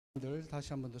늘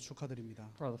다시 한 번 더 축하드립니다.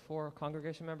 For the four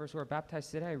congregation members who are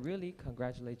baptized today, I really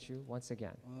congratulate you once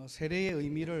again. 세례의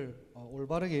의미를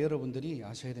올바르게 여러분들이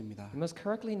아셔야 됩니다. You must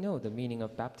correctly know the meaning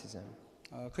of baptism.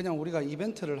 그냥 우리가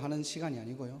이벤트를 하는 시간이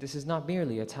아니고요. This is not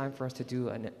merely a time for us to do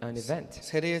an event.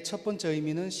 세례의 첫 번째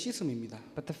의미는 씻음입니다.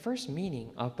 But the first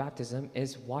meaning of baptism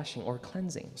is washing or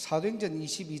cleansing. 사도행전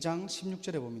 22장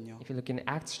 16절에 보면요. If you look in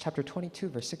Acts chapter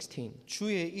 22 verse 16,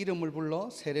 주의 이름을 불러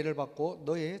세례를 받고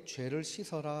너의 죄를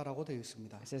씻어라라고 되어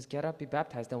있습니다. it says, "Get up, be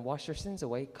baptized, and wash your sins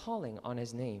away, calling on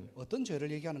His name." 어떤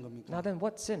죄를 얘기하는 겁니까? Now then,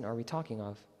 what sin are we talking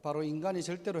of? 바로 인간이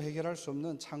절대로 해결할 수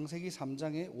없는 창세기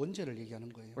 3장의 원죄를 얘기하는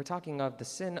거예요. We're talking of the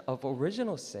sin of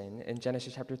original sin in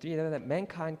Genesis chapter 3 that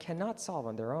mankind cannot solve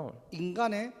on their own.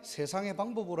 인간의 세상의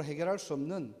방법으로 해결할 수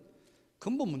없는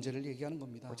근본 문제를 얘기하는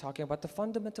겁니다. We're talking about the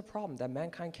fundamental problem that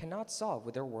mankind cannot solve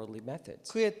with their worldly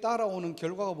methods. 그에 따라오는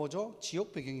결과가 뭐죠?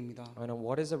 지옥 배경입니다. And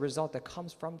what is the result that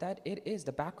comes from that? It is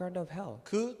the background of hell.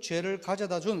 그 죄를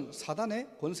가져다 준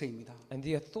사단의 권세입니다. And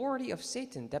the authority of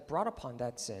Satan that brought upon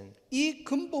that sin. 이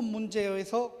근본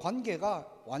문제에서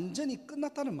관계가 완전히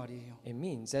끝났다는 말이에요. It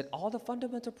means that all the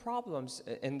fundamental problems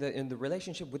in the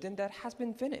relationship within that has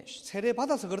been finished. 세례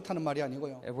받아서 그렇다는 말이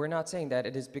아니고요. And we're not saying that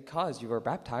it is because you were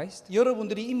baptized,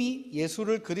 여러분들이 이미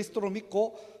예수를 그리스도로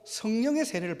믿고 성령의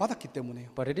세례를 받았기 때문에요.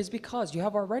 but it is because you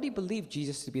have already believed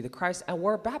Jesus to be the Christ and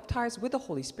were baptized with the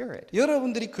Holy Spirit.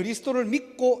 여러분들이 그리스도를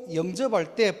믿고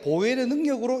영접할 때 보혈의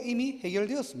능력으로 이미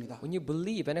해결되었습니다. When you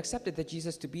believe and accepted that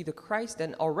Jesus to be the Christ,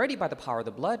 then already by the power of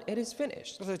the blood, it is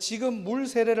finished. 그래서 지금 물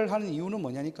세례를 하는 이유는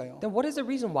뭐냐니까요. Then what is the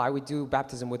reason why we do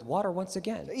baptism with water once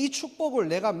again? 이 축복을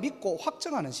내가 믿고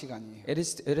확정하는 시간이에요. It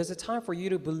is a time for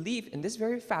you to believe in this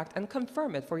very fact and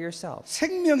confirm it for yourself.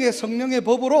 생명의 성령의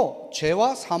법으로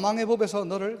죄와 사망의 법에서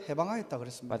너를 해방하였다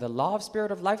그랬습니다. By the law of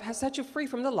spirit of life has set you free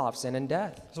from the law of sin and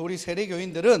death. 그래서 우리 세례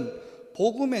교인들은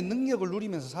복음의 능력을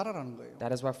누리면서 살아라는 거예요.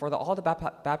 That is why for all the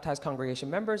baptized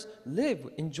congregation members live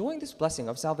enjoying this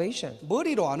blessing of salvation.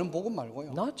 머리로 아는 복음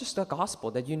말고요. Not just the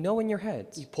gospel that you know in your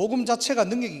heads, 이 복음 자체가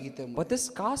능력이기 때문에 but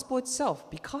this gospel itself,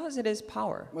 because it is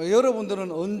power.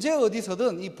 여러분들은 언제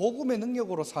어디서든 이 복음의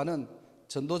능력으로 사는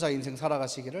전도자 인생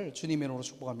살아가시기를 주님의 이름으로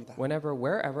축복합니다. Whenever,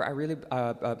 wherever, I really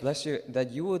bless you that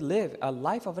you would live a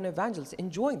life of an evangelist,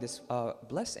 enjoying this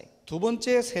blessing. 두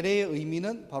번째 세례의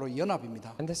의미는 바로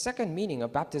연합입니다. And the second meaning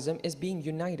of baptism is being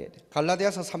united.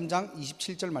 갈라디아서 3장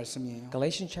 27절 말씀이에요.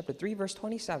 Galatians chapter 3 verse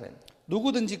 27.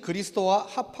 누구든지 그리스도와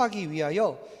합하기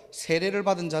위하여 세례를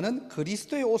받은 자는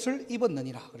그리스도의 옷을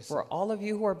입었느니라 그랬어요. For all of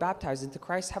you who are baptized into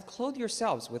Christ have clothed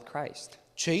yourselves with Christ.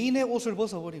 죄인의 옷을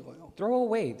벗어버리고요. Throw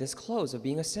away this clothes of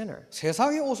being a sinner.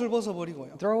 세상의 옷을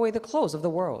벗어버리고요. Throw away the clothes of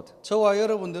the world. 저와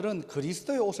여러분들은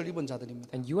그리스도의 옷을 입은 자들입니다.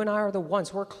 And you and I are the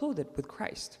ones who are clothed with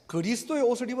Christ. 그리스도의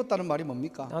옷을 입었다는 말이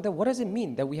뭡니까? Now then, what does it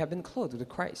mean that we have been clothed with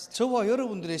Christ? 저와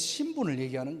여러분들의 신분을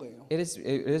얘기하는 거예요. It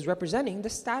is representing the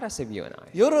status of you and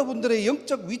I. 여러분들의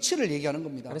영적 위치를 얘기하는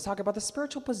겁니다. It is talking about the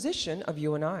spiritual position of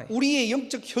you and I. 우리의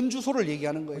영적 현주소를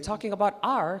얘기하는 거예요. We're talking about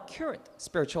our current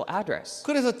spiritual address.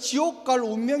 그래서 지옥 갈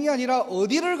운명이 아니라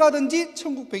어디를 가든지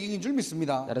천국 배경인 줄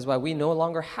믿습니다. That is why we no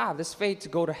longer have this fate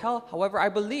to go to hell. However,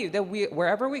 I believe that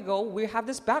wherever we go, we have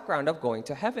this background of going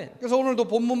to heaven. 그래서 오늘도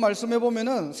본문 말씀해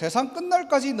보면은 세상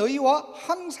끝날까지 너희와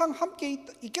항상 함께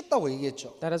있겠다고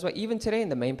얘기했죠. That is why even today in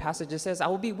the main passage it says, I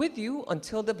will be with you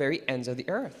until the very ends of the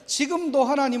earth. 지금도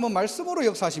하나님은 말씀으로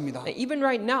역사하십니다. And even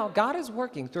right now, God is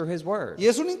working through His Word.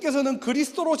 예수님께서는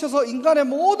그리스도로 오셔서 인간의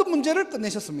모든 문제를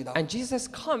끝내셨습니다. And Jesus has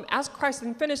come as Christ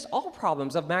and finished all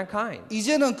problems of mankind.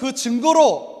 이제는 그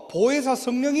증거로 보혜사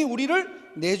성령이 우리를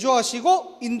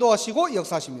내주하시고 인도하시고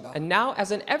역사하십니다. And now,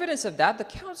 as an evidence of that, the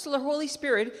Counselor Holy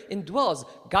Spirit indwells,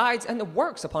 guides, and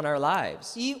works upon our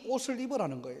lives. 이 옷을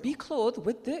입으라는 거예요. Be clothed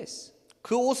with this.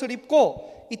 그 옷을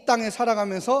입고 이 땅에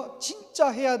살아가면서 진짜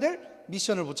해야 될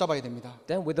미션을 붙잡아야 됩니다.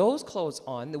 Then with those clothes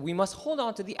on, we must hold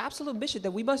on to the absolute mission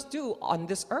that we must do on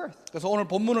this earth. 그래서 오늘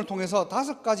본문을 통해서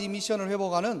 5가지 미션을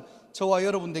회복하는 저와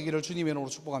여러분 되기를 주님의 이름으로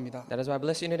축복합니다. That is why I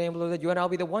bless you in the name of the Lord that you and I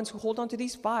will be the ones who hold on to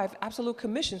these 5 absolute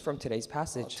commissions from today's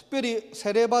passage. 특별히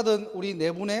세례받은 우리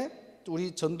네 분의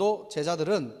우리 전도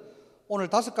제자들은 오늘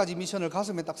 5가지 미션을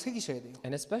가슴에 딱 새기셔야 돼요.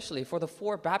 And especially for the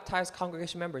 4 baptized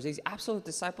congregation members, these absolute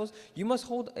disciples, you must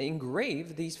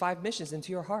engrave these 5 missions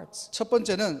into your hearts. 첫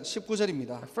번째는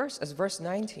 19절입니다. First, as verse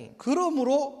 19.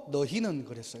 그러므로 너희는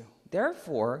그랬어요.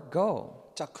 Therefore,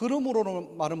 go. 자,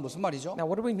 그러므로는 말은 무슨 말이죠? Now,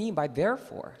 what do we mean by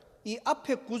therefore? 이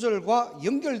앞에 구절과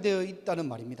연결되어 있다는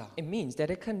말입니다. It means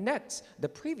that it connects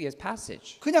the previous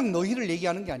passage. 그냥 너희를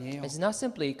얘기하는 게 아니에요. It's not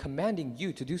simply commanding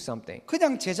you to do something.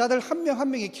 그냥 제자들 한 명 한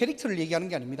명의 캐릭터를 얘기하는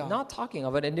게 아닙니다. Not talking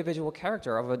of an individual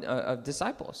character of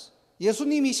disciples.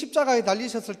 예수님이 십자가에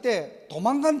달리셨을 때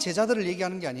도망간 제자들을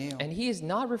얘기하는 게 아니에요. And he is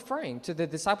not referring to the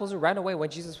disciples who ran away when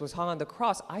Jesus was hung on the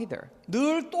cross either.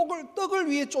 늘 떡을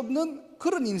위해 쫓는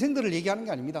그런 인생들을 얘기하는 게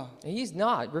아닙니다. And he's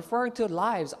not referring to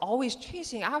lives always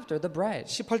chasing after the bread.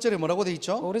 18절에 뭐라고 돼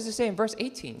있죠? What does it say in verse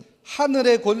 18?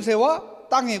 하늘의 권세와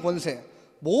땅의 권세,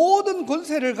 모든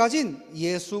권세를 가진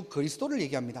예수 그리스도를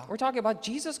얘기합니다. We're talking about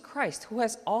Jesus Christ who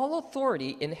has all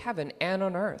authority in heaven and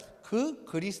on earth. 그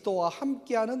그리스도와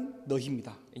함께하는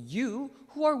너희입니다. You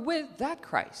who are with that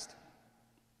Christ.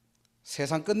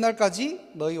 세상 끝날까지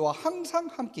너희와 항상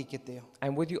함께 있겠대요.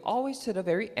 I'm with you always to the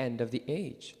very end of the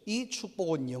age. 이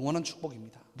축복은 영원한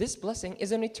축복입니다. This blessing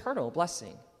is an eternal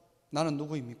blessing. 나는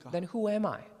누구입니까? Then who am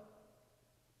I?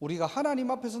 우리가 하나님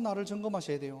앞에서 나를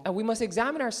점검하셔야 돼요. And we must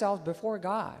examine ourselves before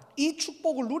God. 이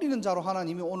축복을 누리는 자로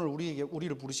하나님이 오늘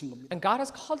우리를 부르신 겁니다. And God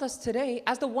has called us today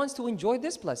as the ones to enjoy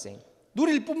this blessing.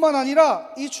 누릴 뿐만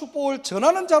아니라 이 축복을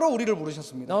전하는 자로 우리를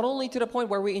부르셨습니다. Not only to the point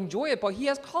where we enjoy it, but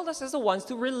He has called us as the ones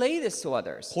to relay this to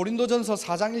others. 고린도전서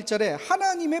 4장 1절에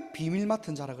하나님의 비밀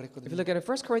맡은 자라 If you 그랬거든요. look at it,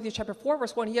 1 Corinthians chapter 4,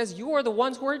 verse 1, He has, you are the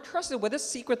ones who are entrusted with the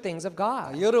secret things of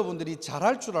God. 여러분들이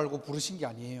잘할 줄 알고 부르신 게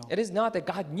아니에요. It is not that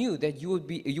God knew that you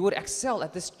would excel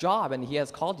at this job and He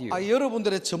has called you.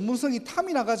 여러분들의 전문성이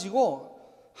탐이 나가지고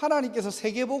하나님께서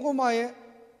세계복음화에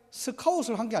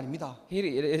스카웃을 한 게 아닙니다.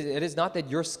 It is not that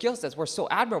your skill sets were so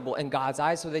admirable in God's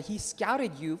eyes so that He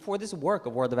scouted you for this work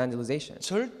of world evangelization.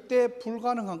 절대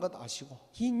불가능한 것 아시고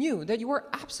He knew that you were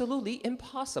absolutely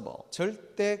impossible.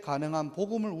 절대 가능한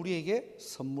복음을 우리에게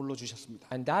선물로 주셨습니다.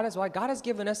 And that is why God has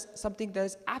given us something that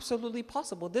is absolutely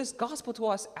possible, this gospel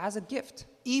to us as a gift.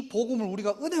 이 복음을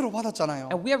우리가 은혜로 받았잖아요.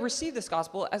 And we have received this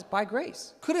gospel as by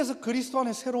grace. 그래서 그리스도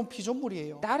안에 새로운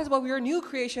피조물이에요. That is why we are a new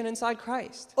creation inside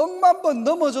Christ. 억만 번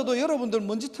넘어져도 여러분들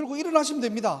먼지 털고 일어나시면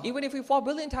됩니다. Even if we fall a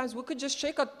billion times, we could just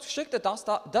shake the dust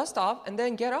off and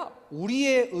then get up.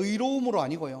 우리의 의로움으로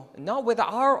아니고요. Not with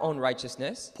our own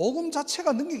righteousness, 복음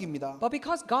자체가 능력입니다. but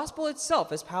because gospel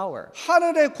itself is power.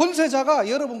 하늘의 권세자가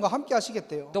여러분과 함께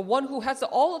하시겠대요. The one who has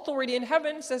all authority in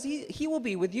heaven says he will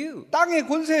be with you. 땅의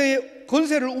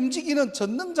권세를 움직이는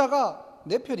전능자가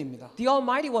내 편입니다. The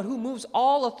Almighty One who moves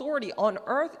all authority on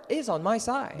earth is on my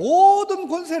side. 모든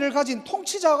권세를 가진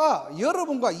통치자가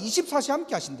여러분과 24시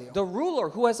함께 하신대요. The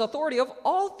ruler who has authority of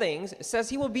all things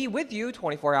says he will be with you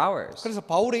 24 hours. 그래서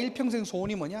바울의 일평생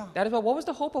소원이 뭐냐? That is why what was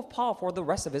the hope of Paul for the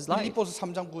rest of his life? 빌립보서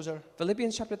 3장 9절.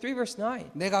 Philippians chapter 3 verse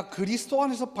 9. 내가 그리스도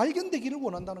안에서 발견되기를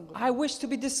원한다는 거예요. I wish to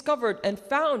be discovered and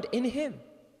found in him.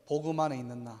 복음 안에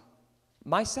있는 나.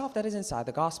 Myself that is inside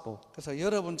the gospel. 그래서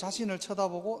여러분 자신을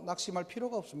쳐다보고 낙심할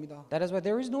필요가 없습니다. That is why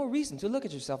there is no reason to look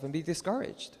at yourself and be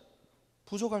discouraged.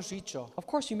 부족할 수 있죠. Of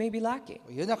course you may be lacking.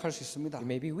 연약할 수 있습니다. You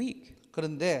may be weak.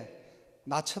 그런데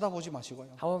나 쳐다보지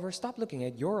마시고요. However, stop looking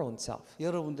at your own self.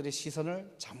 여러분들의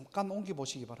시선을 잠깐 옮겨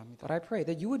보시기 바랍니다. But I pray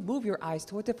that you would move your eyes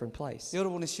to a different place.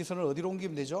 여러분의 시선을 어디로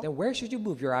옮기면 되죠? Then where should you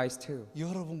move your eyes to?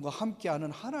 여러분과 함께하는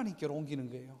하나님께로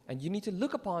옮기는 거예요. And you need to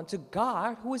look upon to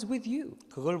God who is with you.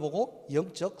 그걸 보고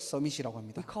영적 서밋이라고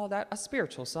합니다. We call that a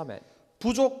spiritual summit.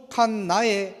 부족한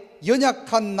나의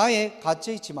연약한 나에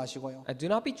갇혀 있지 마시고요. And do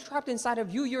not be trapped inside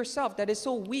of you yourself that is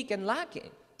so weak and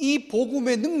lacking. 이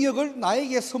복음의 능력을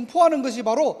나에게 선포하는 것이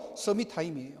바로 서밋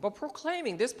타임이에요. But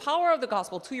proclaiming this power of the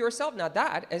gospel to yourself, now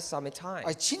that is summit time.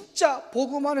 진짜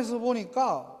복음 안에서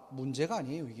보니까 문제가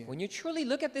아니에요, 이게. When you truly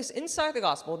look at this inside the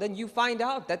gospel, then you find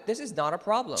out that this is not a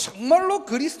problem. 정말로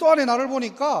그리스도 안에 나를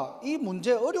보니까 이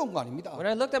문제 어려운 거 아닙니다. When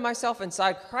I looked at myself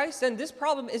inside Christ, then this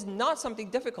problem is not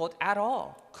something difficult at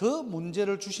all. 그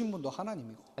문제를 주신 분도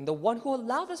하나님이고 And the one who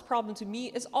allowed this problem to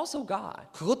me is also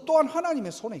God. 그것 또한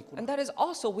하나님의 손에 있구나. And that is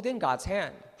also within God's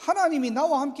hand. 하나님이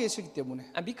나와 함께 하시기 때문에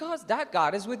And because that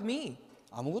God is with me,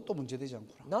 아무것도 문제되지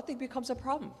않구나. nothing becomes a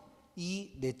problem.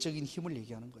 이 내적인 힘을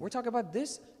얘기하는 거예요. We're talking about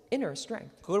this inner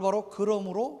strength. 그걸 바로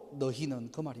그러므로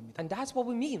너희는 그 말입니다. And that's what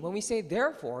we mean when we say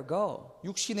therefore go.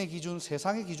 육신의 기준,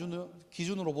 세상의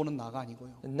기준으로 보는 나가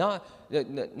아니고요. Not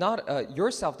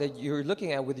yourself that you're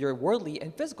looking at with your worldly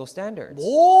and physical standards.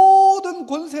 모든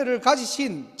권세를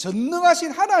가지신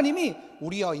전능하신 하나님이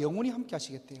우리와 영원히 함께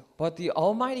하시겠대요. But the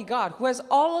Almighty God, who has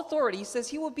all authority,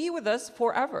 says He will be with us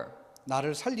forever.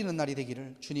 나를 살리는 날이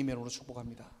되기를 주님의 이름으로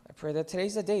축복합니다. I pray that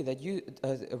today's the day that you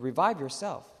revive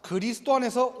yourself. 그리스도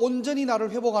안에서 온전히 나를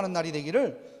회복하는 날이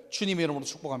되기를 주님의 이름으로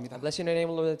축복합니다. Bless you in the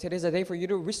name of the Lord. Today is a day for you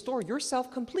to restore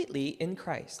yourself completely in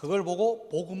Christ. 그걸 보고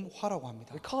복음화라고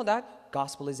합니다. We call that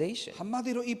gospelization.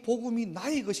 한마디로 이 복음이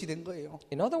나의 것이 된 거예요.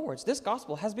 In other words, this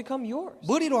gospel has become yours.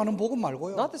 머리로 하는 복음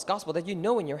말고요. Not this gospel that you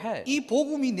know in your head, 이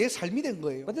복음이 내 삶이 된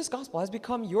거예요. but this gospel has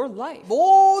become your life.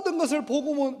 모든 것을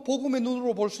복음의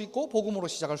눈으로 볼 수 있고 복음으로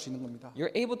시작할 수 있는 겁니다.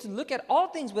 You're able to look at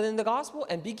all things within the gospel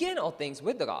and begin all things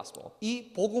with the gospel.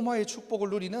 이 복음화의 축복을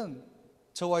누리는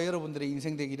저와 여러분들의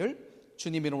인생 되기를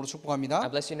주님의 이름으로 I 축복합니다.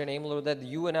 bless you in the name, Lord, that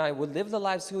you and I would live the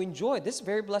lives to enjoy this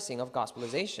very blessing of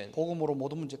gospelization. 복음으로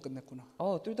모든 문제 끝냈구나.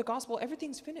 Oh, through the gospel,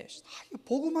 everything's finished. 이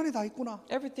복음 안에 다 있구나.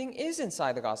 Everything is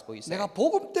inside the gospel, you say. 내가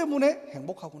복음 때문에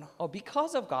행복하구나. Oh,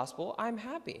 because of gospel, I'm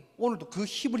happy. 오늘도 그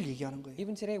힘을 얘기하는 거예요.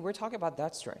 Even today, we're talking about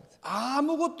that strength.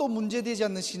 아무것도 문제되지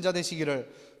않는 신자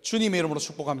되시기를 주님의 이름으로 I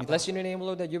축복합니다. bless you in the name,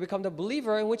 Lord, that you become the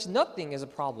believer in which nothing is a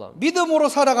problem. 믿음으로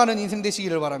살아가는 인생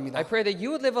되시기를 바랍니다. I pray that you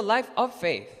would live a life of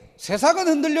faith. 세상은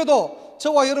흔들려도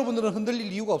저와 여러분들은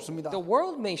흔들릴 이유가 없습니다. The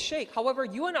world may shake. However,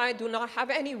 you and I do not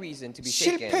have any reason to be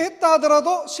shaken. 실패했다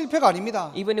하더라도 실패가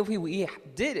아닙니다. Even if we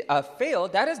did fail,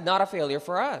 that is not a failure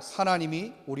for us.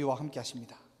 하나님이 우리와 함께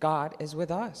하십니다. God is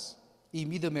with us. 이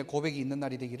믿음의 고백이 있는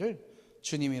날이 되기를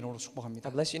주님의 이름으로 I 축복합니다.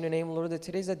 bless you in the name, Lord, that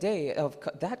today's a day of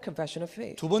that confession of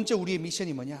faith. 두 번째 우리의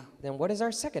미션이 뭐냐? Then what is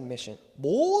our second mission?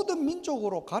 모든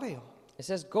민족으로 가래요. It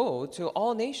says go to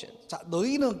all nations. 자,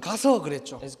 너희는 가서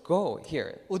그랬죠. It says go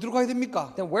here. 어디로 가야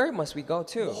됩니까? Then where must we go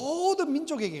to? 모든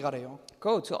민족에게 가래요.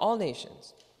 Go to all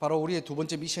nations. 바로 우리의 두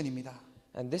번째 미션입니다.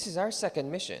 And this is our second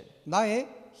mission. 나의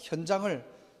현장을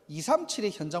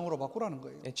 237의 현장으로 바꾸라는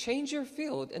거예요. And change your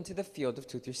field into the field of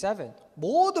 237.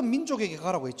 모든 민족에게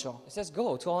가라고 했죠. It says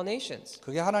go to all nations.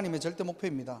 그게 하나님의 절대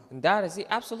목표입니다. And that is the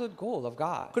absolute goal of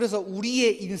God. 그래서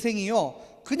우리의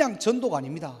인생이요 그냥 전도가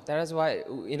아닙니다. That is why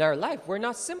in our life we're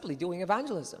not simply doing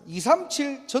evangelism.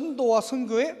 237 전도와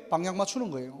선교에 방향 맞추는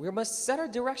거예요. We must set our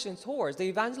direction towards the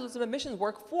evangelism and missions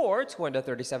work for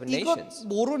 237 이것 nations.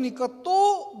 모르니까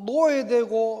또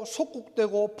노예되고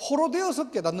속국되고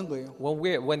포로되어서 깨닫는 거예요.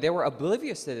 When they were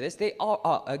oblivious to this, they all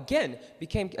again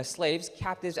became slaves,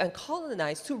 captives, and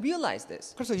colonized to realize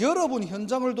this. 그래서 여러분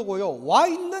현장을 두고요 와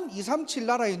있는 237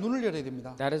 나라에 눈을 열어야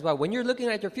됩니다. That is why when you're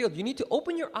looking at your field, you need to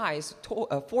open your eyes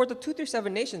for the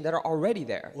 237 nations that are already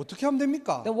there. 어떻게 하면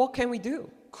됩니까? Then what can we do?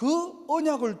 그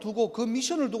언약을 두고 그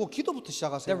미션을 두고 기도부터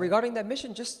시작하세요. Then regarding that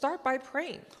mission, just start by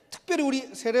praying. 특별히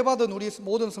우리 세례받은 우리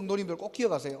모든 성도님들 꼭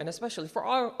기억하세요. And especially for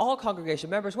all congregation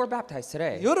members who are baptized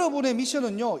today. 여러분의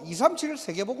미션은요 237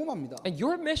 세계복음화입니다. And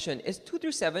your mission is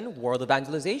 237 world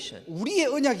evangelization. 우리의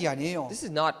언약이 아니에요. This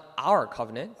is not our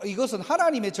covenant. 이것은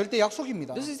하나님의 절대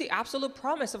약속입니다. This is the absolute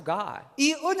promise of God.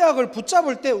 이 언약을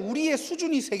붙잡을 때 우리의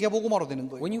수준이 세계복음화로 되는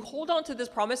거예요. When you hold on to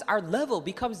this promise, our level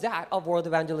becomes that of world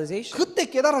evangelization. 그때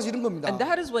깨달아지는 겁니다. And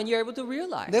that is when you're able to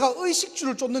realize 내가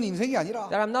의식주를 쫓는 인생이 아니라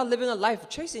that I'm not living a life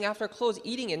chasing after clothes,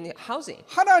 eating, and housing.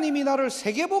 하나님이 나를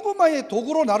세계복음화의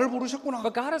도구로 나를 부르셨구나.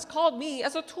 But God has called me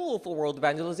as a tool for world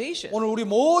evangelization. 오늘 우리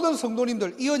모든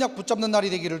성도님들 이 언약 붙잡는 날이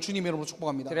되기를 주님의 이름으로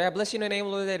축복합니다. Today I bless you in the name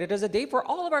of the Lord that it is a day for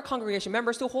all of our congregation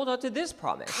members to hold on to this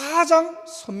promise. 가장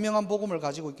선명한 복음을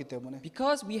가지고 있기 때문에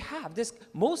Because we have this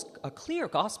most clear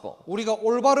gospel. 우리가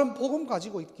올바른 복음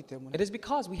가지고 있기 때문에 It is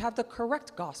because we have the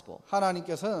correct gospel.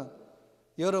 하나님께서는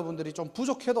여러분들이 좀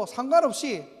부족해도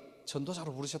상관없이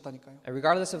전도자로 부르셨다니까요. And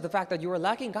regardless of the fact that you are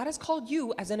lacking, God has called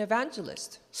you as an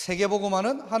evangelist.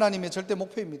 세계복음화는 하나님의 절대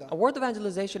목표입니다. A world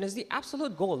evangelization is the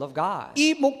absolute goal of God.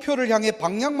 이 목표를 향해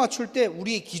방향 맞출 때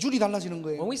우리의 기준이 달라지는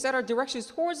거예요. When we set our directions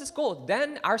towards this goal,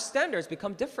 then our standards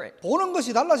become different. 보는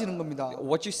것이 달라지는 겁니다.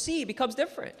 What you see becomes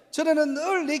different. 전에는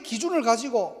늘 내 기준을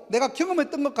가지고 내가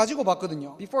경험했던 것 가지고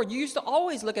봤거든요. Before, you used to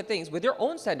always look at things with your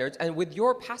own standards and with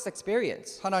your past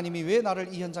experience. 하나님이 왜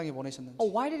나를 이 현장에 보내셨는지, Oh,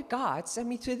 why did God send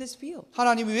me to this field?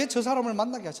 하나님이 왜 저 사람을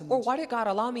만나게 Or 하셨는지. why did God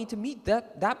allow me to meet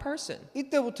that person?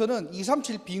 이때부터는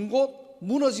 237 빈 곳,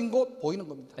 무너진 곳 보이는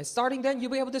겁니다. And starting then, you'll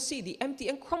be able to see the empty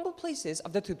and crumbled places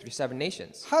of the 237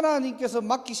 nations. 하나님께서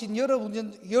맡기신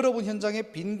여러분 현장에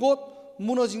빈 곳,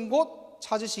 무너진 곳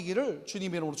찾으시기를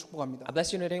주님의 이름으로 축복합니다. I bless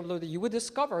you in the name of the Lord that you would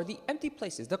discover the empty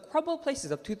places, the crumbled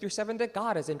places of 237 that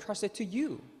God has entrusted to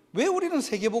you. 왜 우리는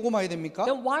세계복음화해야 됩니까?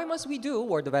 Then why must we do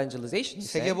world evangelization? You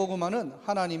say? 세계복음화는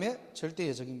하나님의 절대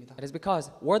예정입니다. It is because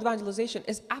world evangelization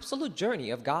is absolute journey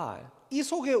of God. 이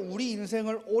속에 우리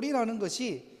인생을 올인하는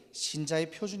것이 신자의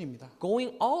표준입니다.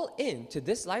 Going all into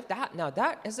this life, that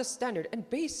is the standard and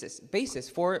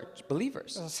basis for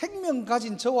believers. 생명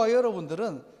가진 저와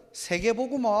여러분들은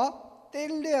세계복음화와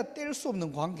뗄래야 뗄 수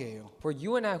없는 관계예요. For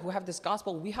you and I who have this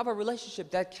gospel, we have a relationship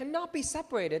that cannot be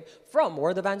separated from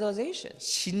world evangelization.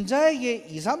 신자에게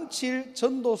 237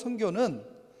 전도 선교는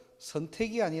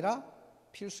선택이 아니라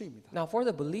필수입니다. Now, for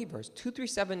the believers,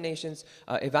 237 nations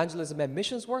evangelism and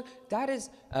missions work, that is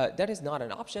not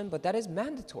an option, but that is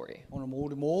mandatory. 오늘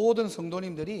우리 모든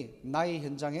성도님들이 나의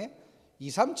현장에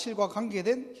 237과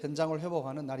관계된 현장을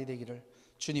회복하는 날이 되기를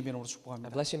주님의 이름으로 I 축복합니다.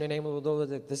 bless you in the name of the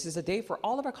Lord. This is a day for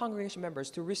all of our congregation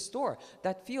members to restore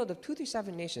that field of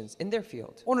 237 nations in their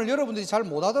field. 오늘 여러분들이 잘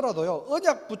못하더라도요,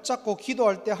 언약 붙잡고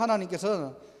기도할 때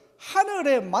하나님께서는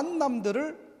하늘의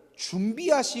만남들을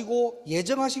준비하시고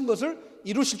예정하신 것을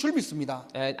이루실 줄 믿습니다.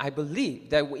 And I believe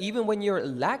that even when you're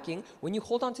lacking, when you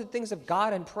hold on to the things of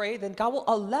God and pray, then God will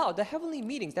allow the heavenly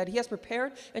meetings that He has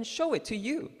prepared and show it to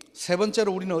you. 세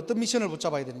번째로 우리는 어떤 미션을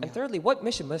붙잡아야 되느냐? And thirdly, what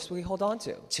mission must we hold on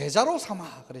to? 제자로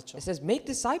삼아 그랬죠. It says, make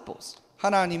disciples.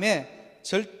 하나님의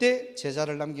절대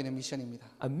제자를 남기는 미션입니다.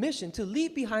 A mission to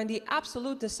leave behind the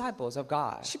absolute disciples of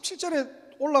God.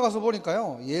 17절에 올라가서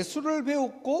보니까요, 예수를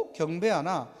배웠고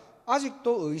경배하나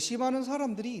아직도 의심하는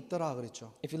사람들이 있더라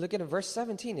그랬죠. If you look at verse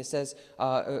 17, it says,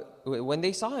 when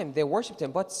they saw Him, they worshipped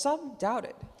Him, but some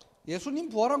doubted. 예수님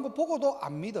부활한 거 보고도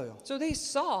안 믿어요. So they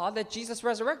saw that Jesus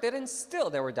resurrected, and still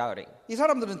they were doubting. 이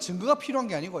사람들은 증거가 필요한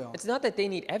게 아니고요. It's not that they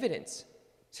need evidence.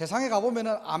 세상에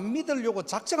가보면은 안 믿으려고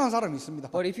작정한 사람이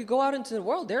있습니다. But if you go out into the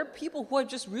world, there are people who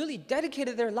have just really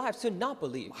dedicated their lives to not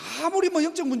believe. 아무리 뭐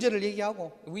영적 문제를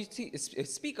얘기하고 We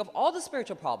speak of all the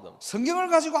spiritual problems 성경을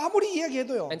가지고 아무리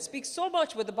이야기해도요, and speak so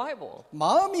much with the Bible.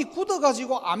 마음이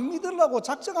굳어가지고 안 믿으려고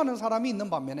작정하는 사람이 있는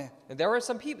반면에 And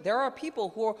there are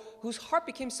people whose heart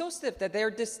became so stiff that they're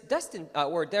destined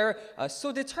or they're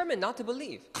so determined not to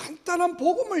believe. 간단한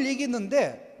복음을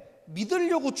얘기했는데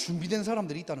믿으려고 준비된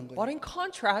사람들이 있다는 거예요. But in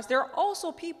contrast, there are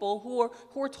also people who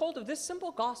are told of this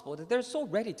simple gospel that they're so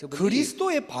ready to believe.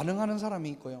 그리스도에 반응하는 사람이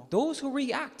있고요, Those who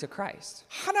react to Christ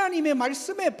하나님의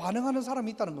말씀에 반응하는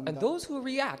사람이 있다는 and 겁니다. those who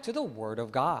react to the word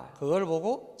of God. 그걸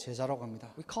보고 제자라고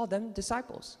합니다. We call them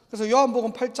disciples. 그래서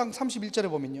요한복음 8장 31절에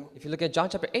보면요, If you look at John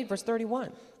chapter 8 verse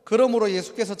 31, 그러므로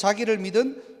예수께서 자기를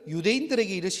믿은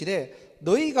유대인들에게 이르시되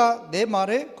너희가 내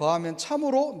말에 거하면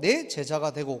참으로 내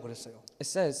제자가 되고 그랬어요. it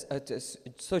says,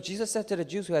 so Jesus said to the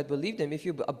Jews who had believed him, if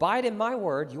you abide in my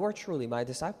word, you are truly my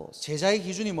disciples. 제자의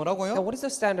기준이 뭐라고요? Now, what is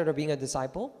the standard of being a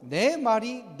disciple? 내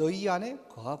말이 너희 안에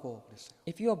거하고 그랬어요.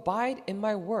 If you abide in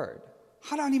my word.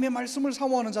 하나님의 말씀을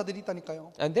사모하는 자들이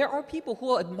있다니까요. And there are people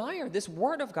who admire this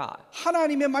word of God.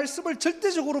 하나님의 말씀을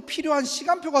절대적으로 필요한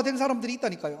시간표가 된 사람들이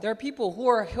있다니까요. There are people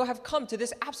who have come to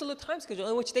this absolute time schedule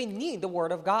in which they need the word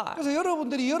of God. 그래서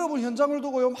여러분들이 여러분 현장을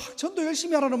두고요, 막 전도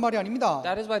열심히 하라는 말이 아닙니다.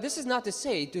 That is why this is not to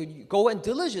say to go and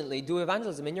diligently do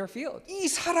evangelism in your field. 이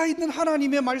살아있는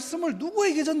하나님의 말씀을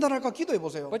누구에게 전달할까 기도해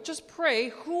보세요. But just pray,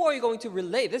 who are you going to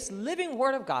relay this living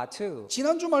word of God to?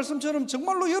 지난주 말씀처럼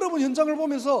정말로 여러분 현장을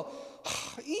보면서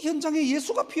이 현장에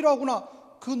예수가 필요하구나,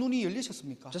 그 눈이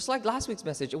열리셨습니까? Just like last week's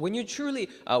message, when you truly,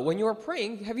 when you are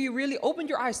praying, have you really opened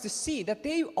your eyes to see that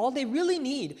all they really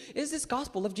need is this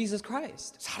gospel of Jesus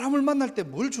Christ? 사람을 만날 때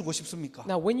뭘 주고 싶습니까?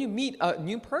 Now, when you meet a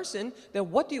new person, then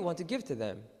what do you want to give to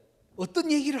them?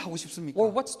 어떤 얘기를 하고 싶습니까?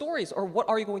 Or what stories, or what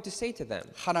are you going to say to them?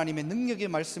 하나님의 능력의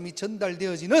말씀이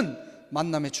전달되어지는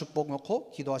만남의 축복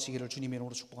놓고 기도하시기를 주님의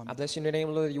이름으로 I 축복합니다. bless you in the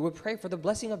name of the Lord. You would pray for the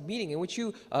blessing of meeting in which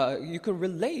you can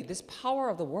relay this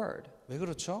power of the word. 왜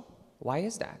그렇죠? Why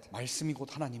is that? 말씀이 곧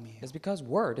하나님이에요. It's because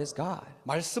word is God.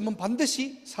 말씀은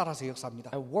반드시 살아서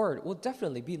역사합니다. And word will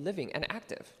definitely be living and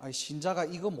active. 아니, 신자가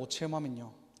이거 못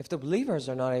체험하면요, If the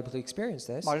believers are not able to experience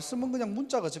this, 말씀은 그냥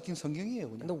문자가 적힌 성경이에요.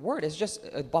 and 그냥. the word is just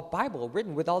a Bible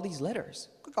written with all these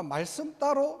letters. 그러니까 말씀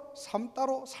따로 삶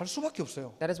따로 살 수밖에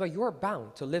없어요. That is why you are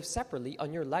bound to live separately on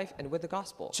your life and with the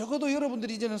gospel. 적어도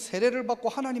여러분들이 이제는 세례를 받고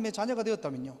하나님의 자녀가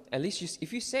되었다면요, At least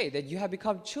if you say that you have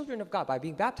become children of God by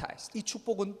being baptized, 이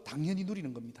축복은 당연히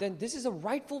누리는 겁니다. then this is a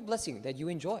rightful blessing that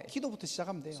you enjoy. 기도부터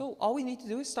시작하면 돼요. So all we need to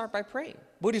do is start by praying.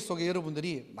 머릿속에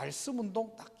여러분들이 말씀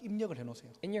운동 딱 입력을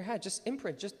해놓으세요. In your head, just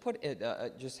imprint, just put it,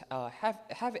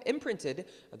 have imprinted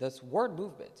this word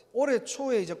movement. 올해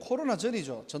초에 이제 코로나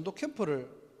전이죠, 전도 캠프를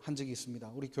한 적이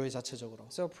있습니다. 우리 교회 자체적으로.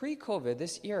 So pre-COVID,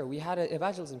 this year we had an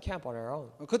evangelism camp on our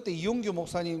own, 그때 이용규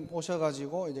목사님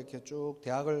오셔가지고 이렇게 쭉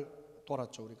대학을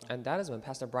돌았죠 우리가. and that is when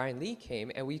Pastor Brian Lee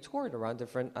came and we toured around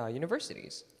different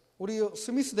universities. 우리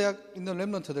스미스 대학 있는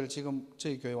렘넌트들 지금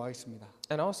저희 교회 와 있습니다.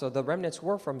 And also the remnants who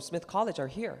were from Smith College are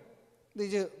here. 근데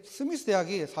이제 스미스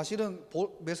대학이 사실은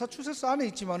매사추세츠 안에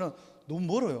있지만은 너무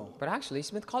멀어요. But actually,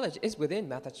 Smith College is within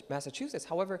Massachusetts.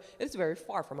 However, it is very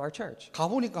far from our church.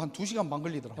 가보니까 한 2시간 반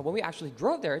걸리더라고요. And when we actually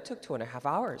drove there, it took 2.5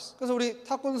 hours. 그래서 우리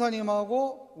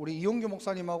탁권사님하고 우리 이용규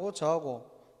목사님하고 저하고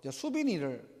이제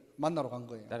수빈이를 만나러 간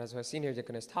거예요. That is why Senior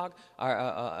Deaconess talk,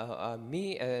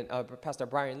 me and Pastor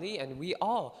Brian Lee, and we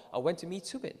all went to meet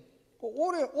Subin.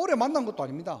 오래 만난 것도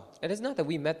아닙니다. It is not that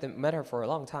we met her for a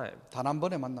long time. 단 한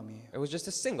번의 만남이에요. It was just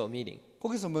a single meeting.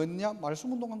 거기서 뭐였냐?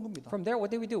 말씀 운동한 겁니다. From there, what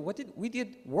did we do? We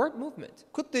did word movement.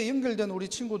 그때 연결된 우리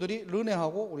친구들이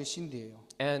르네하고 우리 신디예요.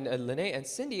 And Lene and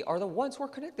Cindy are the ones who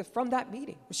are connected from that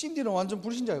meeting. 신디는 완전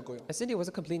불신자였고요. And Cindy was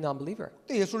a complete non-believer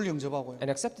그때 예수를 영접하고요. and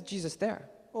accepted Jesus there.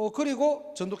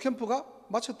 그리고 전도 캠프가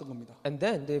마쳤던 겁니다. And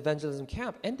then the evangelism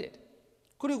camp ended.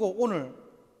 그리고 오늘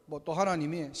뭐 또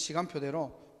하나님이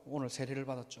시간표대로 오늘 세례를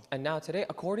받았죠. And now today,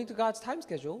 according to God's time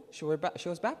schedule, she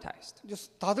was baptized. 이제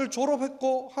다들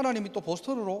졸업했고 하나님이 또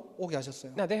보스턴으로 오게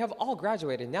하셨어요. Now they have all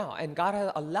graduated now, and God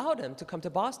has allowed them to come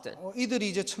to Boston. 이들이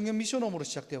이제 청년 미션홈으로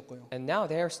시작되었고요. And now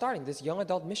they are starting this young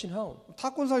adult mission home.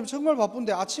 탁권사님 정말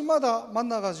바쁜데 아침마다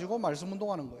만나가지고 말씀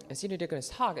운동하는 거예요. And Senior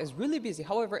Deaconess Hawk is really busy.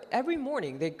 However, every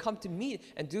morning they come to meet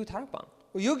and do tarakbang.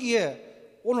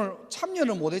 여기에 오늘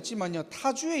참여는 못했지만요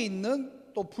타주에 있는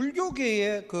또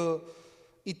불교계의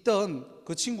있던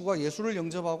그 친구가 예수를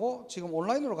영접하고 지금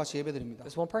온라인으로 같이 예배드립니다.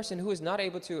 There's one person who is not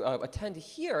able to attend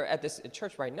here at this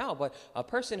church right now, but a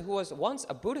person who was once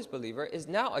a Buddhist believer is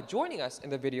now joining us in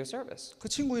the video service. 그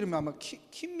친구 이름이 아마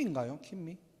킴미인가요?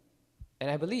 킴미? And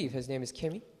I believe his name is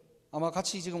Kimmy. 아마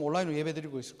같이 지금 온라인으로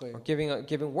예배드리고 있을 거예요.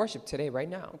 Giving worship today, right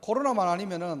now. 코로나만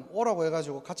아니면은 오라고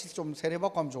해가지고 같이 좀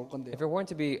세례받고 하면 좋을 건데요. If it weren't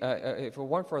to be, if it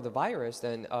weren't for the virus,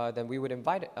 then we would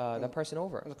invite that person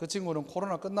over. 그래서 그 친구는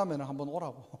코로나 끝나면은 한번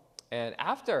오라고. And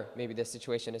after maybe this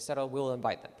situation is settled, we'll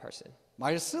invite that person.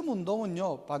 말씀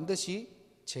운동은요 반드시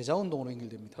제자 운동으로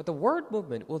연결됩니다. But the word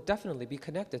movement will definitely be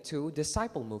connected to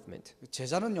disciple movement.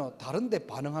 제자는요 다른데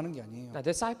반응하는 게 아니에요. Now,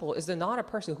 disciple is not a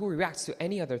person who reacts to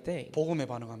any other thing. 복음에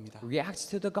반응합니다. Reacts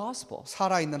to the gospel.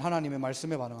 살아있는 하나님의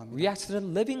말씀에 반응합니다. Reacts to the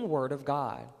living word of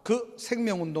God. 그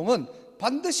생명 운동은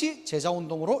반드시 제자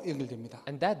운동으로 연결됩니다.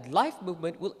 And that life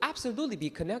movement will absolutely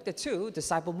be connected to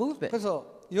disciple movement.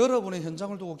 그래서 여러분의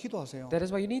현장을 두고 기도하세요. That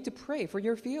is why you need to pray for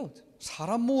your field.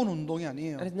 사람 모으는 운동이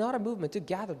아니에요. And it's not a movement to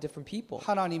gather different people.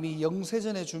 하나님이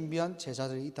영세전에 준비한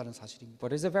제자들이 있다는 사실입니다.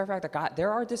 But it is a very fact that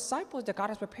there are disciples that God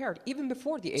has prepared even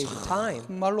before the age of time.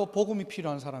 정말로 복음이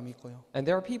필요한 사람이 있고요. And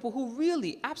there are people who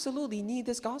really, absolutely need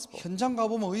this gospel. 현장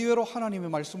가보면 의외로 하나님의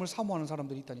말씀을 사모하는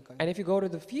사람들이 있다니까요. And if you go to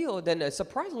the field, then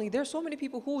surprisingly, there are so many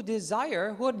people who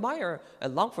desire, who admire,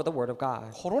 and long for the word of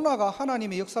God. 코로나가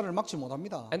하나님의 역사를 막지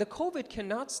못합니다. And the COVID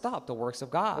cannot stop the works of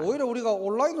God. 오히려 우리가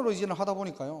온라인으로 이제는 하다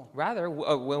보니까요. Rather,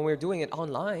 when we're doing it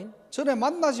online, 전에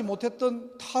만나지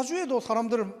못했던 타주에도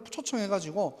사람들을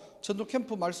초청해가지고 전도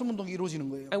캠프 말씀 운동이 이루어지는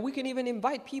거예요. and we can even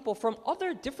invite people from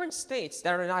other different states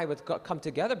that and I would come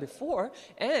together before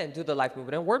and do the life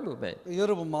movement and word movement.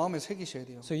 여러분 마음에 새기셔야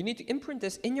돼요. So you need to imprint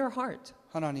this in your heart.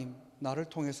 하나님 나를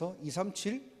통해서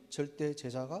 237 절대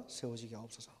제자가 세워지게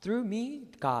하옵소서. Through me,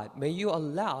 God, may you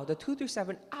allow the 2 through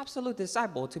 7 absolute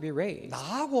disciple to be raised.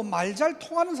 나하고 말 잘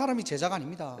통하는 사람이 제자가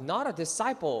아닙니다. Not a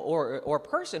disciple or a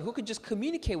person who can just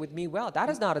communicate with me well. That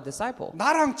is not a disciple.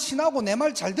 나랑 친하고 내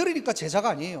말 잘 들으니까 제자가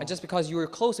아니에요. And just because you are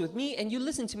close with me and you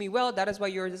listen to me well, that is why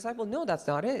you're a disciple. No, that's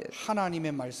not it.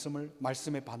 하나님의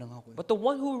말씀에 반응하고요. But the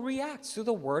one who reacts to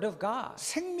the word of God.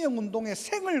 생명 운동에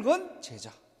생을 건 제자.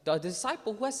 The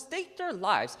disciple who has staked their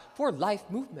lives for life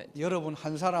movement. 여러분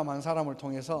한 사람 한 사람을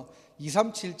통해서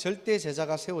 237 절대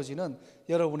제자가 세워지는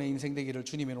여러분의 인생 되기를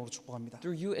주님의 이름으로 축복합니다.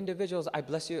 Through you individuals, I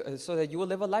bless you so that you will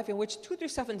live a life in which 2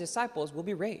 through 7 disciples will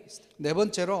be raised. 네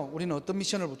번째로 우리는 어떤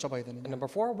미션을 붙잡아야 And 되느냐? number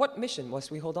 4, what mission must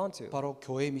we hold on to? 바로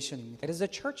교회 미션입니다. It is a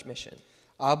church mission.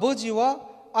 아버지와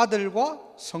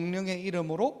아들과 성령의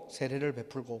이름으로 세례를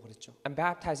베풀고 그랬죠. I'm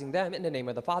baptizing them in the name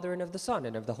of the Father and of the Son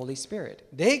and of the Holy Spirit.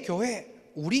 내 교회,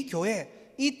 우리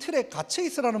교회 이 틀에 갇혀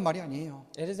있으라는 말이 아니에요.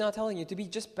 It is not telling you to be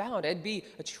just bound and be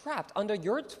trapped under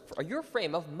your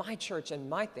frame of my church and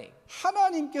my thing.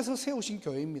 하나님께서 세우신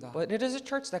교회입니다. But it is a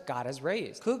church that God has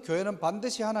raised. 그 교회는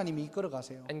반드시 하나님이 이끌어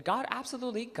가세요. And God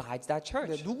absolutely guides that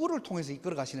근데 church. 누구를 통해서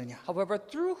이끌어 가시느냐? However,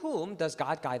 through whom does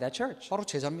God guide that church? 바로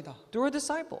제자입니다. Through a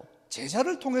disciple.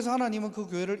 제자를 통해서 하나님은 그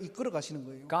교회를 이끌어 가시는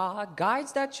거예요. God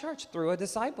guides that church through a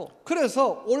disciple.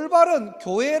 그래서 올바른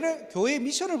교회의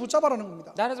미션을 붙잡아라는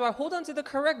겁니다. That is why hold on to the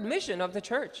correct mission of the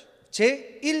church.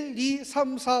 제 1, 2,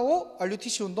 3, 4, 5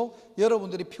 RUTC 운동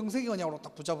여러분들이 평생의 언약으로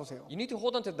딱 붙잡으세요. You need to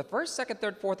hold on to the first, second,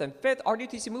 third, fourth, and fifth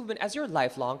RUTC movement as your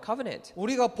lifelong covenant.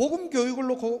 우리가 복음 교육을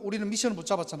놓고 우리는 미션을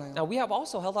붙잡았잖아요. Now we have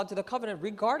also held on to the covenant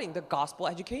regarding the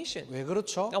gospel education. 왜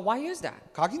그렇죠? Now why is that?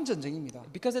 각인 전쟁입니다.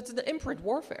 Because it's an imprint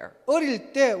warfare.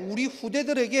 어릴 때 우리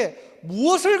후대들에게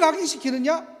무엇을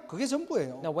각인시키느냐? 그게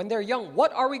전부예요. Now, when they're young,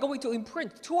 what are we going to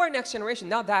imprint to our next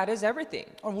generation? Now, that is everything.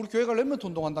 우리 교회가 렘넌트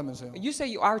운동한다면서요. You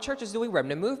say our church is doing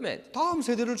remnant movement. 다음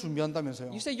세대를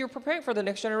준비한다면서요. You say you're preparing for the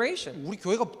next generation. 우리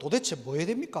교회가 도대체 뭐 해야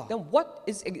됩니까? Then what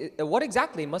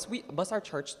exactly must our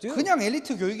church do? 그냥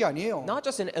엘리트 교육이 아니에요. Not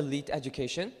just an elite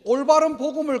education, 올바른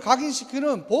복음을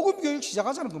각인시키는 복음 교육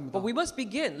시작하자는 겁니다. but we must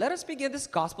begin. Let us begin this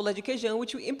gospel education in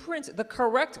which we imprint the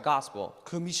correct gospel.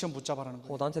 그 미션 붙잡아라는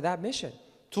거예요. Hold on to that mission.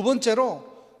 두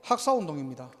번째로 학사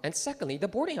운동입니다. And secondly, the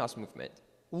boarding house movement.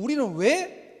 우리는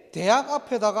왜 대학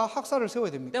앞에다가 학사를 세워야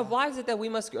됩니까? Then why is it that we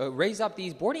must raise up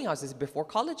these boarding houses before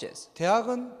colleges?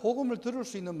 대학은 복음을 들을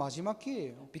수 있는 마지막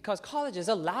기회예요. Because college is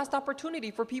a last opportunity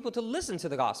for people to listen to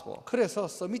the gospel. 그래서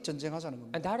서밋 전쟁하자는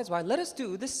겁니다. And that is why let us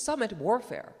do this summit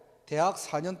warfare. 대학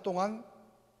 4년 동안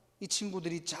이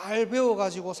친구들이 잘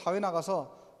배워가지고 사회 나가서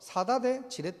사다대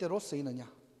지렛대로 쓰이느냐.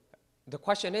 The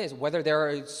question is whether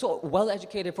they're so well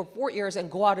educated for 4 years and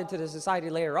go out into the society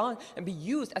later on and be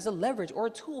used as a leverage or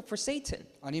a tool for Satan.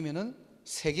 아니면은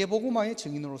세계 복음화의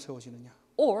증인으로 세워지느냐.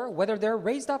 Or whether they're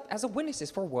raised up as a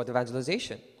witnesses for world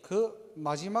evangelization. 그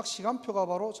마지막 시간표가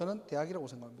바로 저는 대학이라고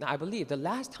생각합니다. Now I believe the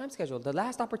last time schedule, the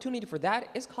last opportunity for that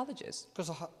is colleges.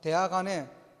 그래서 대학 안에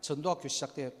전도학교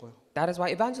시작되었고요. That is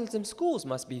why evangelism schools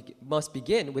must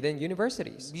begin within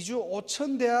universities. 미주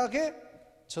 5천 대학에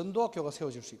전도학교가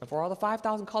세워질 수 있고 And for all the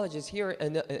 5,000 colleges here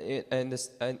in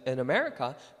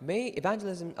America, may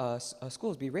evangelism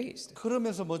schools be raised.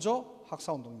 그러면서 뭐죠?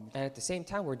 학사 운동입니다. And at the same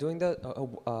time, we're doing the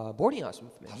boarding house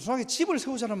movement. 단순하게 집을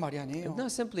세우자는 말이 It's 아니에요.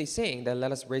 not simply saying that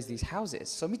let us raise these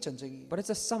houses, 서밋 전쟁이. but it's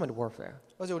a summit warfare.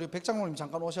 어제 우리 백 장로님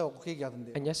잠깐 오셔갖고 그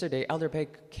얘기하던데요. And yesterday, Elder Peg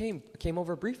came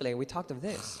over briefly, and we talked of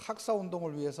this. 학사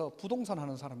운동을 위해서 부동산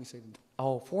하는 사람이 있어야 된다.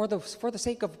 Oh, for the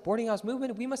sake of boarding house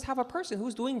movement, we must have a person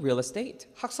who's doing real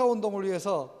estate, 학사 운동을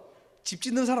위해서 집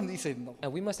짓는 사람도 있어야 된다고. and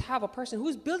we must have a person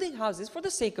who's building houses for the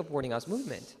sake of boarding house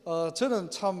movement. 저는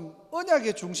참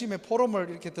언약의 중심의 포럼을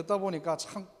이렇게 듣다 보니까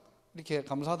참 이렇게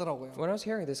감사하더라고요. When I was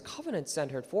hearing this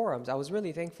covenant-centered forums, I was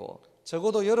really thankful.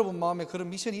 적어도 여러분 마음에 그런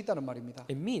미션이 있다는 말입니다.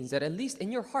 It means that at least in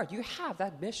your heart, you have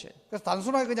that mission. 그래서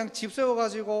단순하게 그냥 집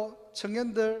세워가지고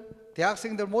청년들,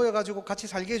 대학생들 모여가지고 같이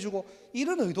살게 해주고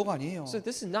이런 의도가 아니에요. So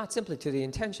this is not simply to the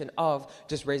intention of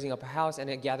just raising up a house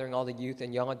and gathering all the youth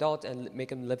and young adults and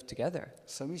make them live together.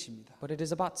 서밋입니다. But it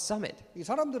is about summit. 이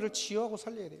사람들을 치유하고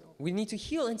살려야 돼요. We need to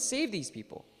heal and save these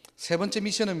people. 세 번째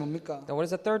미션은 뭡니까? Now, what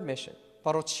is the third mission?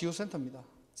 바로 치유센터입니다.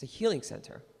 It's a healing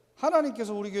center.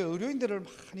 하나님께서 우리 교회 의료인들을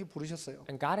많이 부르셨어요.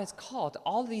 And God has called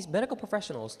all of these medical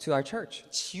professionals to our church.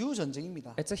 치유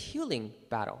전쟁입니다. It's a healing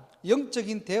battle.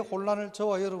 영적인 대혼란을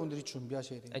저와 여러분들이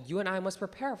준비하셔야 돼요. And you and I must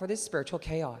prepare for this spiritual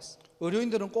chaos.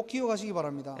 의료인들은 꼭 기억하시기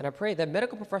바랍니다. And I pray that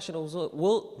medical professionals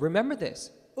will remember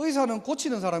this. 의사는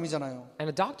고치는 사람이잖아요. And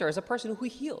a doctor is a person who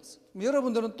heals.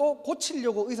 여러분들은 또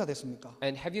고치려고 의사 됐습니까?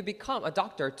 And have you become a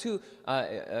doctor to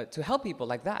help people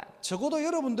like that? 적어도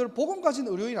여러분들 복음 가진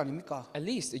의료인 아닙니까? At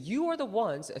least you are the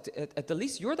ones. At the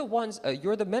least you're the ones.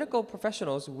 You're the medical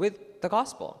professionals with the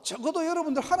gospel. 적어도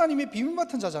여러분들 하나님의 비밀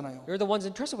맡은 자잖아요. You're the ones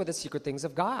entrusted with the secret things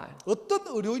of God. 어떤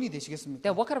의료인이 되시겠습니까?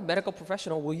 Then what kind of medical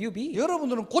professional will you be?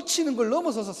 여러분들은 고치는 걸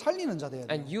넘어서서 살리는 자 돼야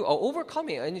돼요. And you are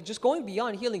overcoming and you're just going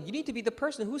beyond healing. You need to be the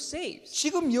person who saves.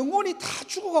 지금 영혼이 다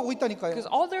죽어가고 있다니까요. Because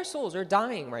all their souls are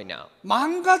dying right now.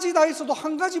 만 가지 다 있어도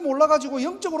한 가지 몰라가지고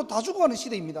영적으로 다 죽어가는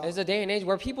시대입니다. It's a day and age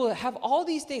where people have all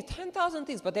these things, 10,000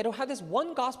 things, but they don't have this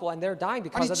one gospel and they're dying 아니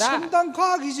because of that. 첨단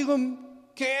과학이 지금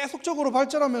계속적으로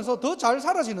발전하면서 더 잘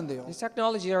사라지는데요. These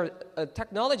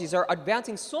technologies are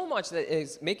advancing so much that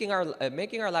is making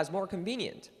our lives more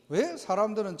convenient. 왜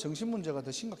사람들은 정신 문제가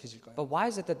더 심각해질까요? But why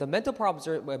is it that the mental problems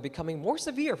are becoming more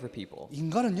severe for people?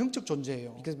 인간은 영적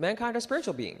존재예요. Because mankind are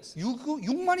spiritual beings.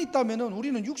 육만 있다면은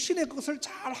우리는 육신의 것을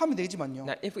잘 하면 되지만요.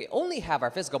 Now, if we only have our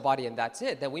physical body and that's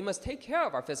it, then we must take care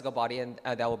of our physical body and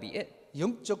that will be it.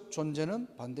 영적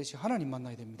존재는 반드시 하나님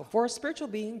만나야 됩니다. But for a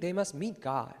spiritual being, they must meet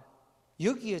God.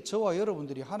 여기에 저와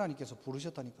여러분들이 하나님께서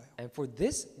부르셨다니까요. And for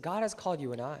this, God has called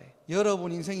you and I.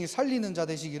 여러분 인생이 살리는 자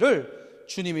되시기를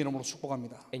주님의 이름으로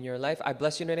축복합니다. In your life, I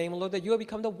bless you in the name of the Lord that you will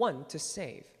become the one to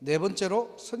save. 네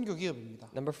번째로 선교 기업입니다.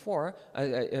 Number 4,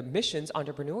 missions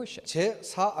entrepreneurship.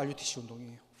 제4 RUTC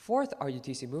운동이에요. Fourth,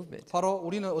 RUTC movement. 바로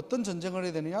우리는 어떤 전쟁을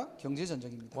해야 되느냐? 경제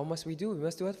전쟁입니다. What must we do? We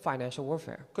must do it financial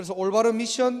warfare. 그래서 올바른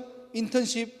미션,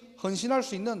 인턴십, 헌신할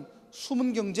수 있는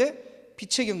숨은 경제,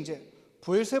 빛의 경제,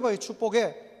 부엘세바의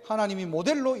축복에 하나님이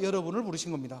모델로 여러분을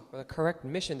부르신 겁니다. For the correct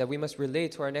mission that we must relay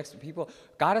to our next people,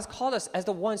 God has called us as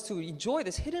the ones to enjoy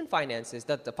this hidden finances,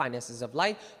 that the finances of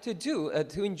light,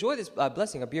 to enjoy this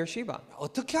blessing of Beersheba.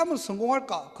 어떻게 하면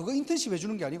성공할까? 그거 인턴십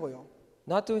해주는 게 아니고요.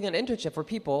 Not doing an internship for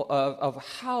people of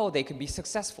how they can be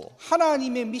successful.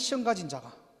 하나님의 미션 가진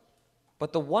자가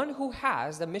but the one who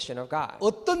has the mission of God.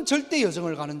 어떤 절대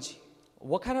여정을 가는지,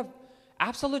 What kind of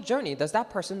absolute journey does that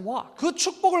person walk? 그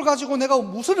축복을 가지고 내가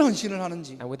무슨 헌신을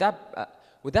하는지, And with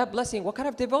that blessing, what kind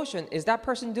of devotion is that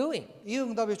person doing? 이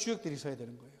응답의 주역들이 서야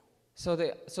되는 거예요. So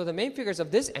the main figures of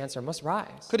this answer must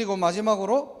rise. 그리고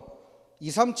마지막으로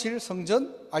 237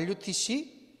 성전,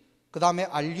 RUTC, 그 다음에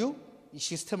RU 이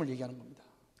시스템을 얘기하는 겁니다.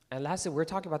 And lastly, we're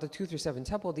talking about the 237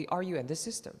 temple, the RU, and this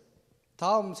system.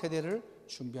 다음 세대를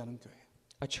준비하는 교회.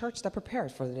 A church that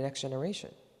prepares for the next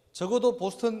generation. 적어도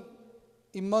보스턴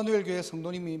임마누엘 교회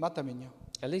성도님이 맞다면요.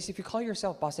 At least if you call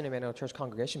yourself Boston Emmanuel Church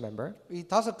congregation member, 이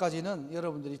 5가지는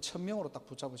여러분들이 1000명으로 딱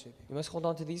붙잡으셔야 돼요. you must hold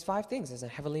on to these 5 things as a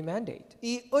heavenly mandate.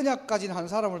 이 언약 가진 한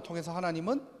사람을 통해서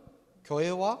하나님은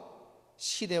교회와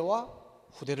시대와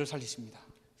후대를 살리십니다.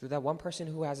 Through that one person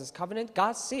who has this covenant,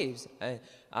 God saves,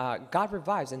 God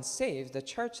revives and saves the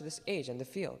church, this age, and the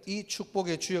field. 이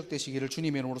축복의 주역 되시기를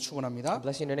주님의 이름으로 I 축원합니다.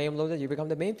 bless you in your name, Lord, that you become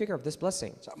the main figure of this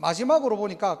blessing. 자, 마지막으로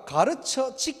보니까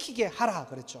가르쳐 지키게 하라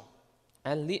그랬죠.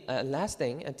 And last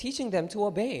thing, and teaching them to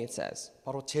obey, it says.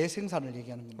 바로 재생산을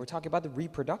얘기하는 겁니다. We're talking about the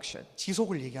reproduction.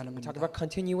 지속을 얘기하는 We're talking 겁니다. about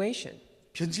continuation,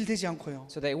 변질되지 않고요.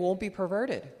 so that it won't be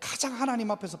perverted, 가장 하나님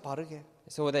앞에서 바르게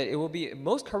so that it will be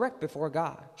most correct before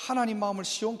God. 하나님 마음을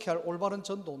시원케 할 올바른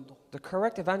전도 운동. The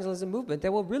correct evangelism movement that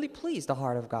will really please the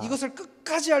heart of God. 이것을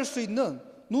끝까지 할 수 있는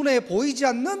눈에 보이지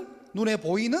않는 눈에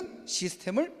보이는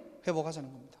시스템을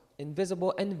회복하자는 겁니다.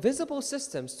 Invisible and visible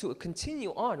systems to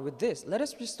continue on with this. Let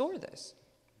us restore this.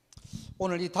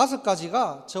 오늘 이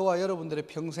 5가지가 저와 여러분들의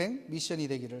평생 미션이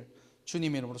되기를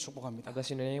주님의 이름으로 I 축복합니다.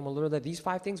 bless you in the name of the Lord that these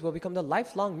 5 things will become the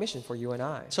lifelong mission for you and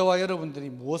I. 저와 여러분들이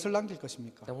무엇을 남길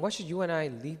것입니까? Then what should you and I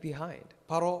leave behind?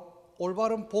 바로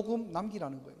올바른 복음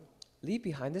남기라는 거예요. Leave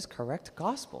behind this correct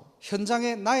gospel.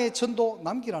 현장에 나의 전도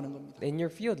남기라는 겁니다. In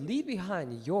your field, leave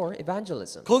behind your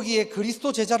evangelism. 거기에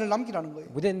그리스도 제자를 남기라는 거예요.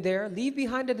 Within there, leave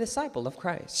behind a disciple of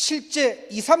Christ. 실제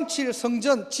 237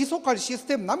 성전 지속할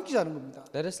시스템 남기자는 겁니다.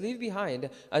 Let us leave behind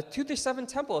a 237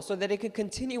 temple so that it can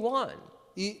continue on.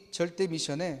 이 절대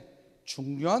미션에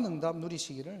중요한 응답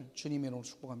누리시기를 주님의 이름으로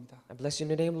축복합니다. I bless you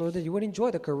in the name, Lord, that you would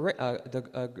enjoy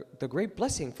the great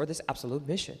blessing for this absolute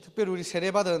mission. 특별히 우리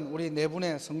세례받은 우리 네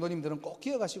분의 성도님들은 꼭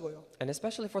기억하시고요. And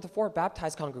especially for the 4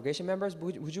 baptized congregation members,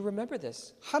 would you remember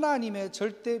this? 하나님의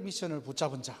절대 미션을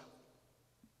붙잡은 자.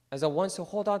 As the ones who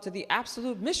hold on to the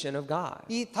absolute mission of God.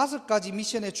 이 5가지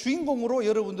미션의 주인공으로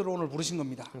여러분들을 오늘 부르신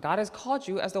겁니다. God has called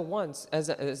you as the ones, as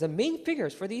the main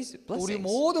figures for these 우리 blessings.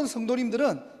 모든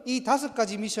성도님들은 이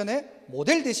 5가지 미션의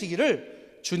모델 되시기를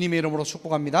주님의 이름으로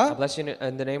축복합니다. I bless you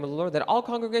in the name of the Lord that all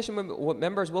congregation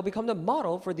members will become the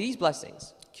model for these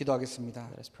blessings. 기도하겠습니다.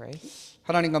 Let us pray.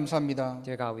 하나님 감사합니다.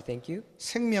 Dear God, we thank you.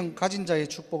 생명 가진 자의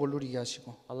축복을 누리게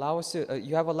하시고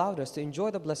You have allowed us to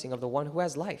enjoy the blessing of the one who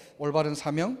has life. 올바른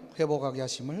사명 회복하게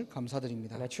하심을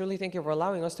감사드립니다. And I truly thank you for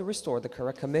allowing us to restore the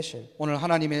correct commission. 오늘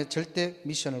하나님의 절대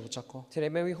미션을 붙잡고 Today,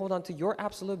 may we hold on to your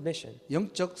absolute mission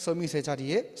영적 서밋의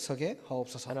자리에 서게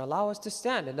하옵소서. and allow us to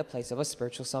stand in the place of a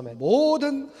spiritual summit.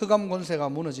 모든 흑암 권세가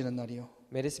무너지는 날이요.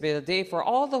 May this be the day for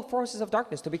all the forces of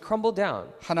darkness to be crumbled down.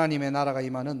 하나님의 나라가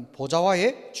임하는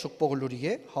보좌와의 축복을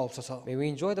누리게 하옵소서. May we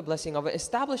enjoy the blessing of an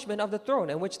establishment of the throne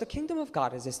in which the kingdom of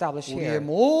God is established 우리의 here.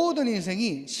 모든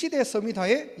인생이 시대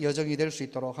서밋하의 여정이 될 수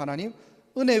있도록 하나님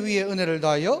은혜 위에 은혜를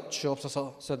더하여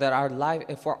주옵소서. So that our life,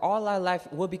 for all our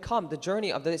life, will become the journey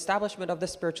of the establishment of the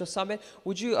spiritual summit.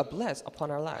 Would you bless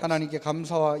upon our lives? 하나님께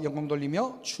감사와 영광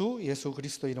돌리며 주 예수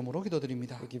그리스도 이름으로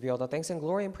기도드립니다. We give you all the thanks and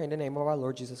glory and pray in the name of our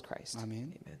Lord Jesus Christ.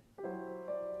 아멘. Amen.